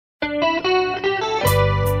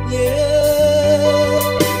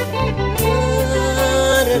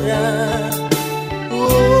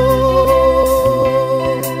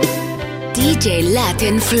DJ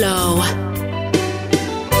LatinFlow.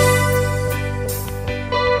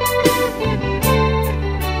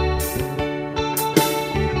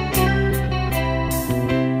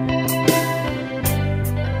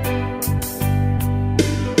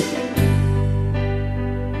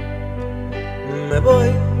 Me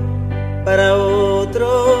voy para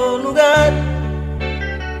otro lugar.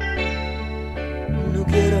 No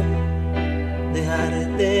quiero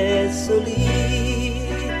dejarte solita.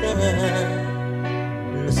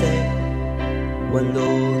 No sé cuándo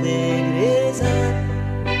regresar.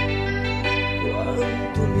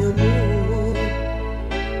 Cuánto mi amor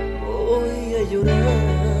voy a llorar.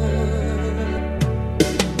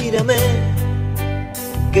 Mírame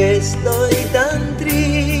que estoy tan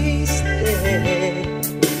triste.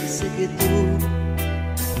 Sé que tú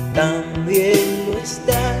también lo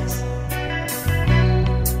estás,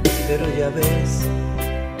 pero ya ves,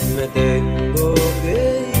 me tengo que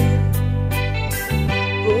ir,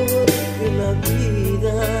 porque la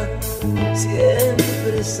vida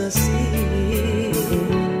siempre es así.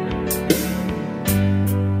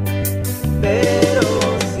 Pero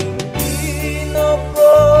sin ti no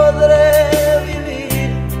podré vivir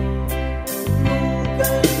nunca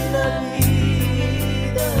en la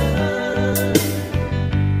vida,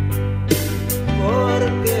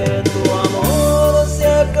 porque tu amor se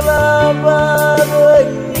ha clavado en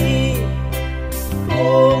mí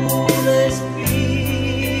como una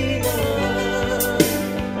espina.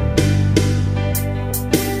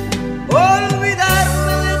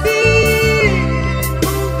 Olvidarme de ti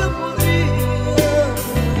nunca podría.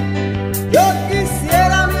 Yo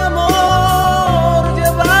quisiera, mi amor,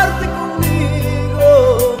 llevarte conmigo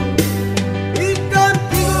y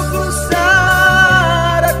contigo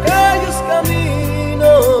cruzar aquellos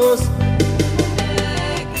caminos.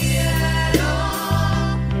 Te quiero,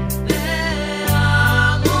 te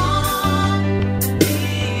amo,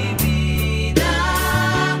 mi vida,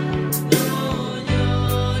 no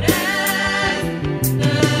llores.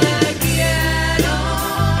 Te quiero,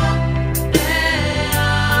 te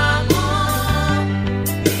amo,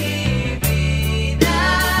 mi vida,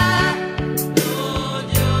 no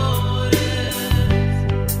llores.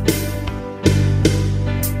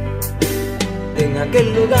 En aquel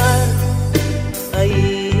lugar, ahí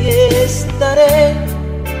estaré,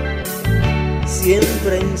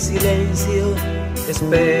 siempre en silencio,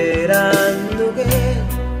 esperando que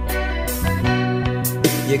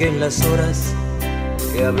lleguen las horas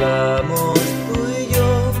que hablamos tú y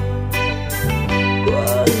yo.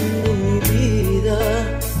 Cuando mi vida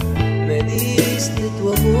me diste tu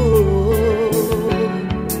amor,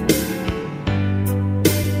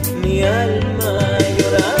 mi alma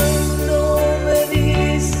llorando me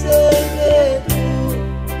dice que tú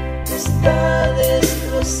estás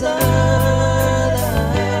destrozada.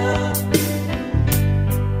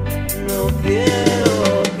 No quiero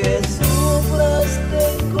que sufras,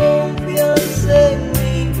 ten confianza en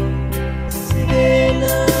mí, sigue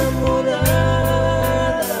enamorada.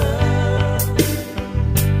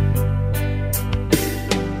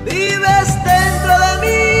 Vives dentro de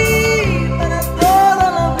mí para toda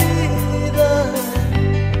la vida.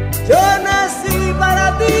 Yo nací para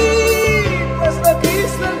ti, pues lo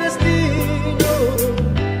quiso el destino.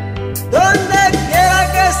 Donde quiera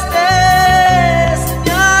que estés,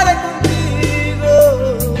 soñaré contigo.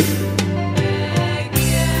 Te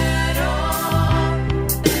quiero,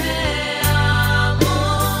 te amo,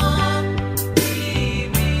 mi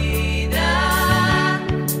vida,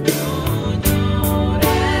 no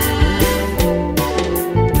llores.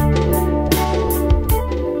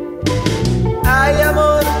 Ay,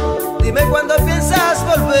 amor, dime cuándo piensas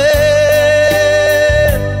volver.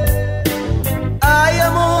 Ay,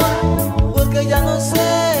 amor, porque ya no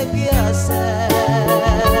sé qué hacer.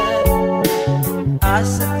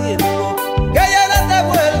 Hace tiempo que ya no te he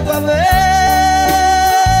vuelto a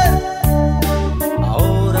ver.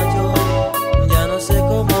 Ahora yo ya no sé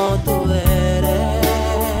cómo tú eres.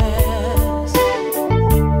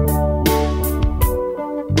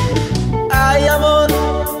 Ay, amor,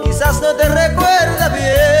 quizás no te recuerda bien.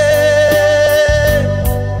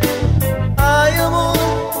 Ay, amor,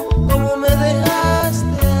 cómo me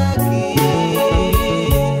dejaste aquí.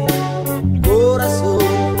 Corazón,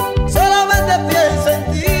 solamente pienso en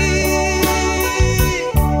ti.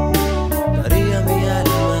 Daría mi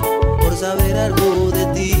alma por saber algo de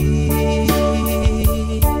ti.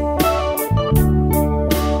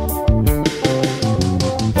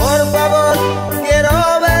 Por favor, quiero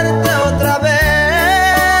verte otra vez.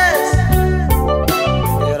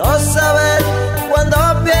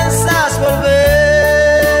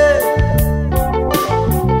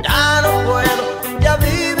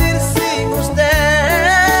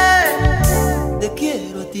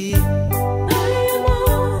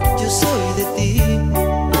 yo soy de ti,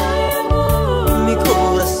 mi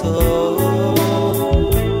corazón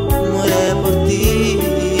muere por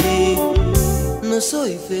ti. No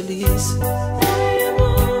soy feliz,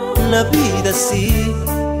 la vida sí,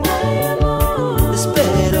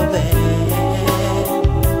 espero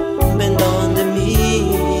ven donde mí.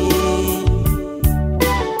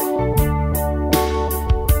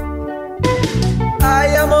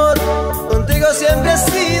 Ay amor, contigo siempre he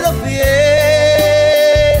sido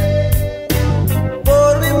fiel,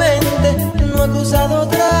 por mi mente no he cruzado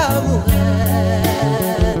otra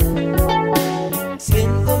mujer.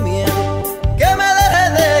 Siento miedo que me deje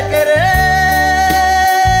de querer,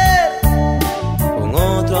 con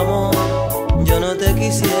otro amor yo no te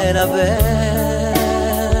quisiera ver.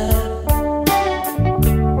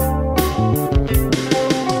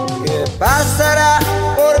 ¿Qué pasará?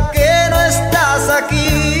 ¿Por qué no estás aquí?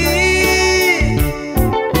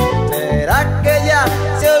 ¿Será que ya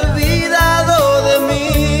se ha olvidado de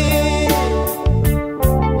mí?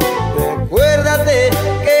 Recuérdate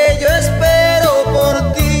que yo espero por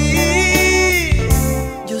ti.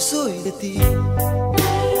 Yo soy de ti,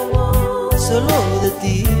 solo de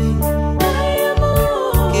ti.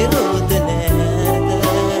 Quiero tenerte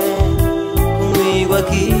conmigo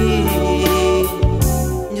aquí.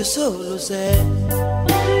 Yo solo sé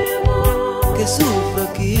que sufro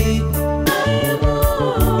aquí.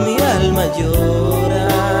 Mi alma llora,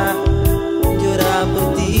 llora por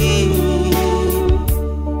ti.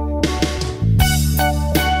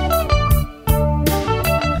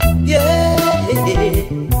 Yeah.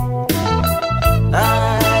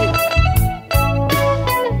 Ay.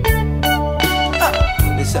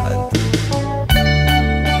 Exacto.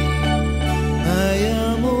 Ay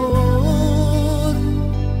amor,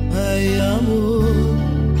 ay amor,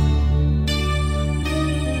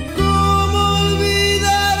 ¿cómo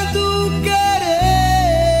olvidar tu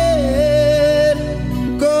querer?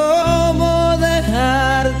 ¿Cómo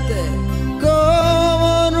dejarte?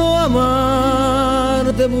 ¿Cómo no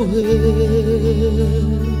amarte, mujer?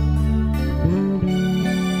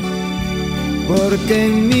 Porque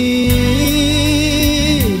en mi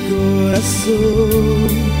corazón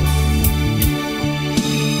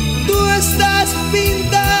tú estás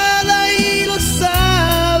pintada y lo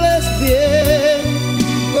sabes bien.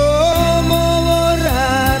 ¿Cómo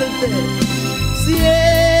borrarte si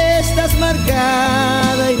estás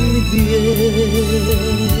marcada en mi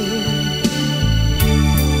piel?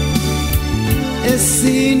 Es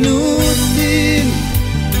inútil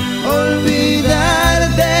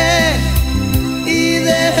olvidarte y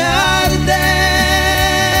dejarte,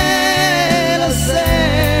 lo sé.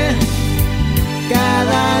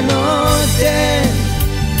 Cada noche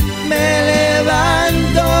me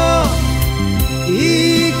levanto y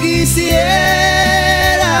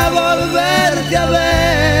quisiera volverte a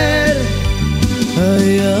ver. Ay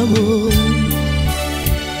amor,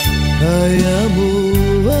 ay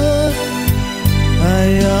amor,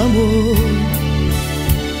 ay amor,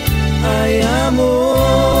 ay amor.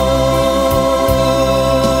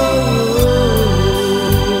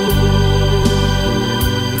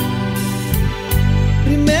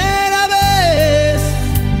 Primera vez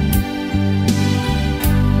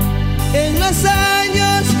en los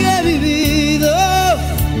años que he vivido,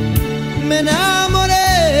 me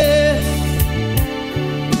enamoré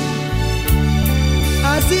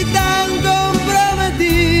así tan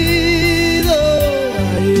comprometido.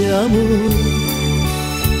 Ay amor,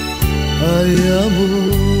 ay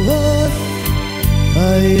amor,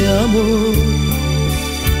 ay amor,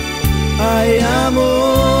 ay amor.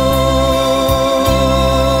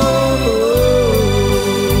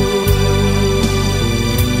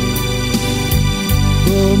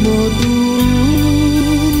 Como tú,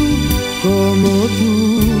 como tú,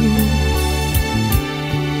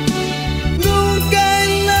 nunca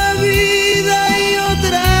en la vida hay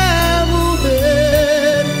otra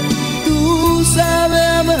mujer. Tú sabes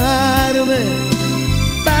amarme,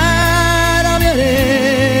 para mí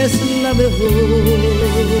eres la mejor.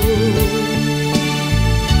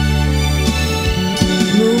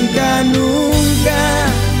 Nunca, nunca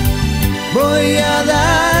voy a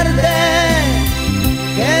darte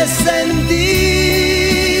que sentir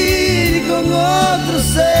con otro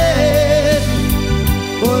ser,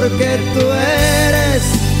 porque tú eres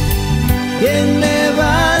quien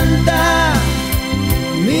levanta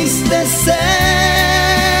mis deseos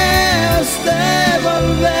de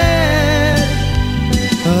volver.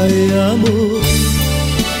 Ay amor,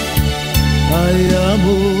 ay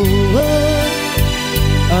amor,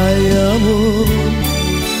 ay amor,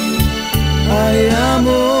 ay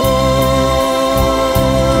amor.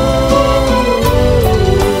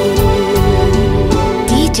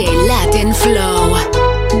 DJ LatinFlow.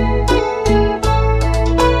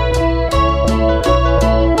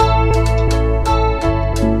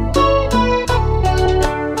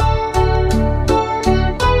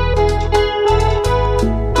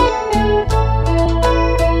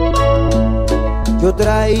 Yo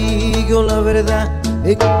traigo la verdad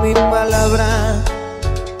en mi palabra.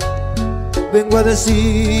 Vengo a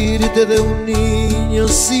decirte de un niño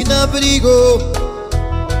sin abrigo.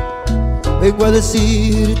 Vengo a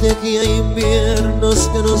decirte que hay inviernos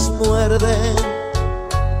que nos muerden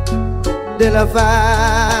de la falta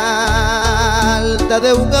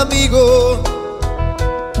de un amigo.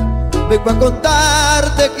 Vengo a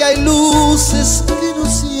contarte que hay luces que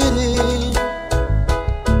nos hieren,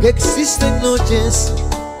 que existen noches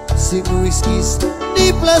sin whiskies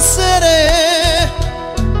ni placeres.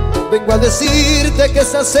 Vengo a decirte que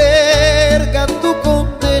se acerca tu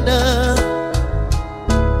condena,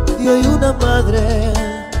 y hoy una madre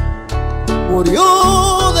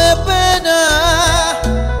murió de pena.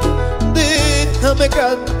 Déjame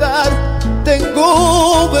cantar,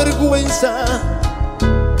 tengo vergüenza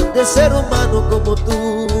de ser humano como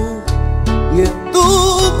tú, y en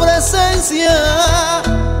tu presencia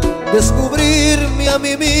descubrirme a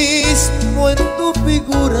mí mismo en tu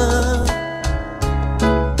figura.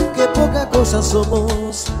 Qué poca cosa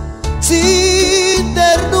somos sin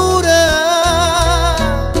ternura.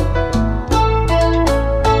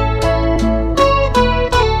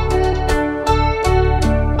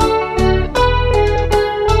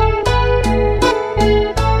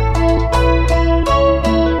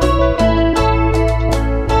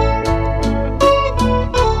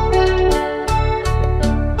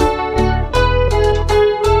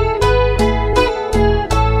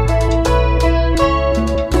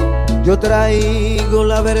 Yo traigo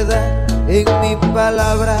la verdad en mi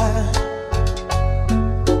palabra.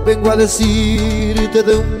 Vengo a decirte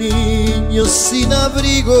de un niño sin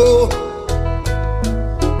abrigo.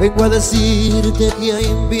 Vengo a decirte que hay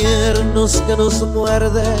inviernos que nos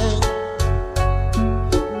muerden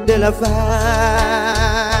de la falta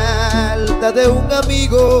de un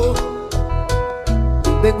amigo.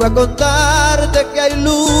 Vengo a contarte que hay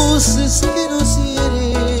luces que nos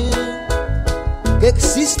hieren, que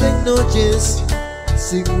existen noches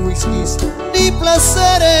sin whiskies ni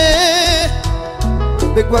placeres.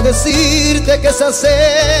 Vengo a decirte que se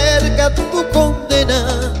acerca tu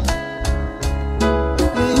condena,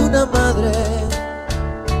 y una madre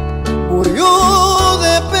murió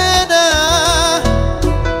de pena.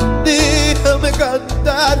 Déjame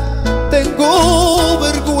cantar, tengo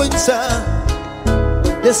vergüenza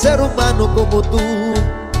de ser humano como tú,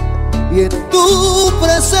 y en tu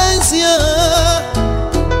presencia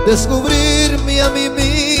descubrirme a mí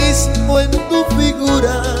mismo en tu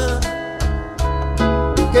figura.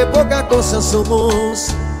 Qué poca cosa somos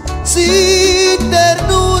sin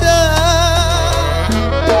ternura.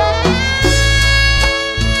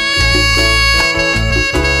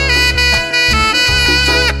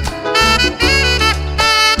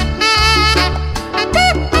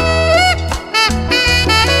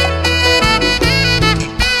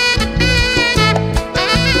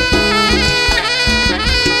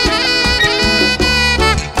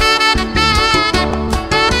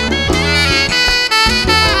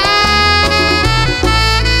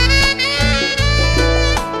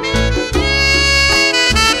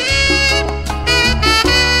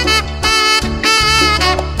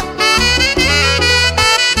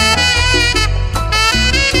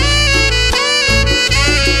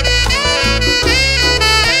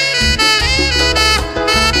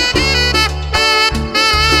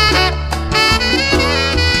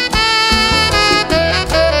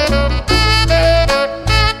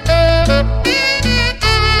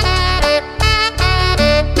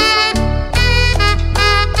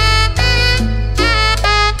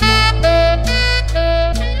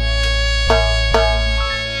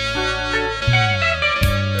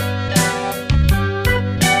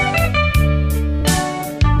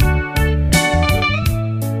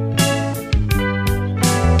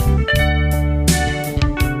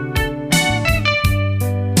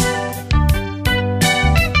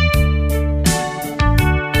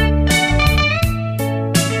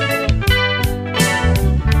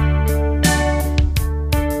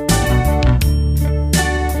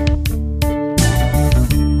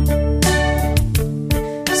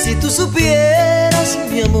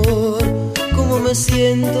 me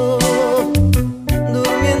siento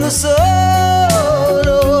durmiendo solo,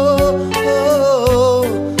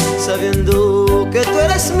 sabiendo que tú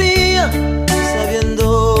eres mía,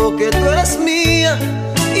 sabiendo que tú eres mía,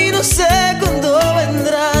 y no sé cuándo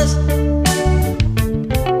vendrás.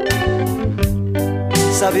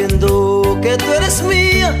 sabiendo que tú eres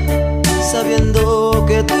mía, sabiendo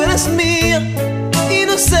que tú eres mía, y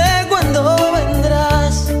no sé cuándo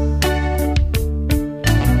vendrás.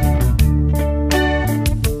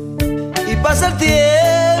 Y pasa el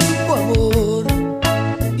tiempo, amor,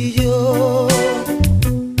 y yo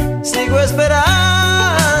sigo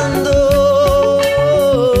esperando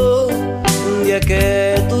un día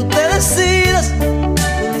que tú te decidas,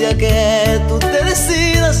 un día que tú te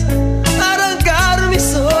decidas arrancar mi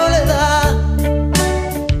soledad.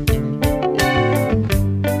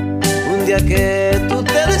 Un día que tú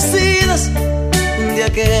te decidas, un día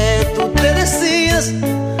que tú te decidas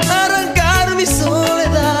arrancar mi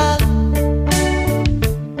soledad.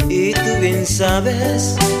 Y tú bien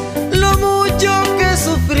sabes lo mucho que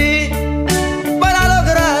sufrí para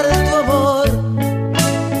lograr tu amor,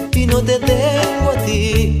 y no te tengo a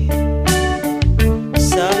ti.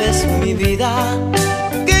 Sabes, mi vida,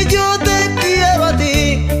 que yo te quiero a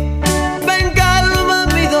ti. Ven, calma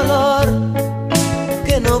mi dolor,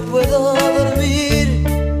 que no puedo dormir.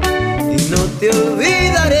 Y no te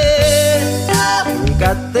olvidaré, nunca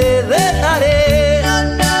te dejaré,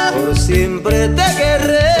 por siempre te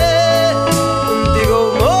querré, contigo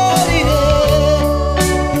moriré.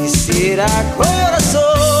 Quisiera,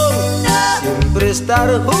 corazón, siempre estar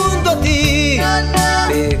junto a ti,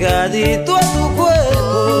 pegadito a tu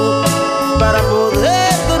cuerpo, para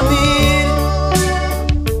poder dormir.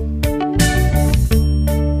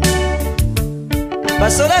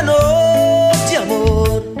 Paso la noche,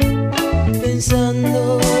 amor,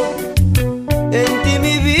 pensando en ti,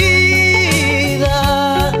 mi vida.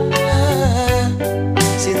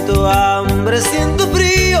 Siento hambre, siento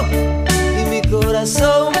frío, y mi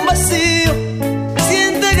corazón vacío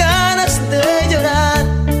siente ganas de llorar.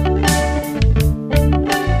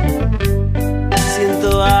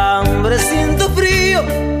 Siento hambre, siento frío,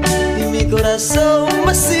 y mi corazón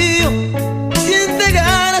vacío siente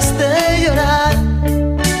ganas de llorar.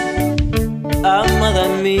 Amada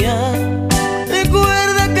mía,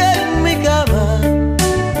 recuerda que en mi cama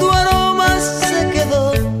tu aroma se quedó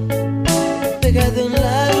pegado en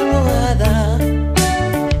la almohada.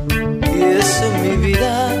 Y eso, mi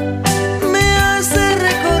vida, me hace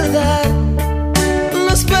recordar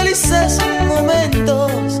los felices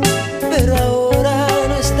momentos, pero ahora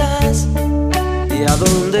no estás. ¿Y a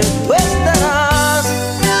dónde tú estarás?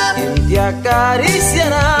 ¿Quién te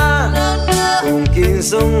acariciará? ¿Con quién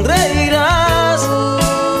sonreirás?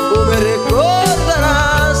 ¿O me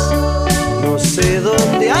recordarás? No sé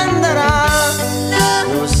dónde andará,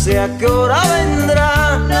 no sé a qué hora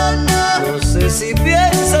vendrá, no sé si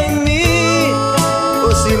piensa en mí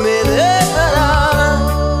o si me dejará.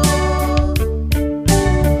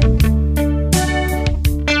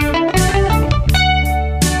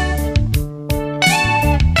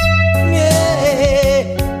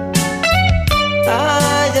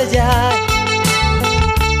 Ay, ay, ay.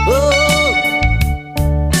 Oh.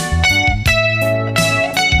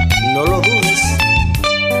 No lo dudes,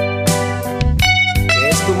 que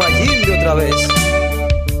es tu Mayimbe otra vez.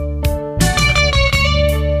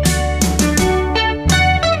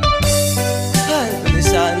 Antony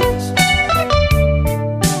Santos.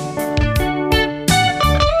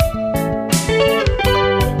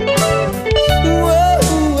 Wow,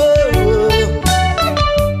 wow, wow.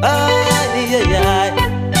 Ay, ay, ay.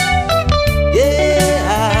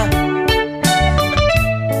 Yeah.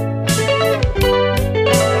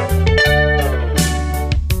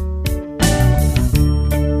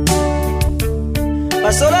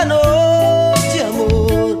 Pasó la noche,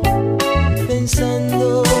 amor,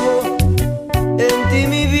 pensando en ti,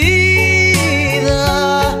 mi vida.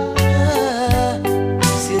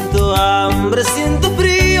 Siento hambre, siento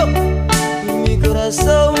frío, y mi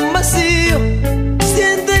corazón vacío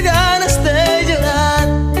siente ganas de llorar.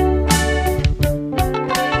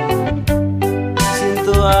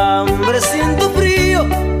 Siento hambre, siento frío,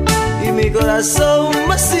 y mi corazón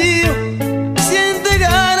vacío siente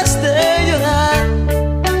ganas de llorar.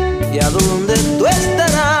 ¿Y a dónde tú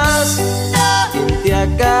estarás? ¿Quién te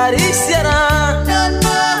acariciará?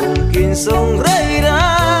 ¿Con quién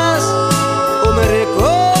sonreirás? ¿O me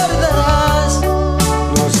recordarás?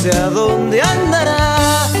 No sé a dónde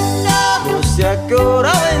andará, no sé a qué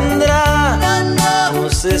hora vendrá, no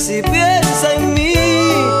sé si piensa en mí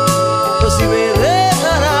o si me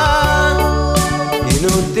dejará. Y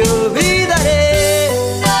no te olvidaré,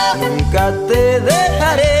 nunca te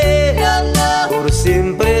dejaré, por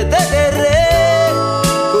siempre te querré,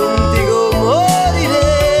 contigo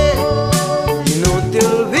moriré. Y no te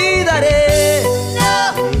olvidaré,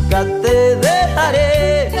 nunca te dejaré.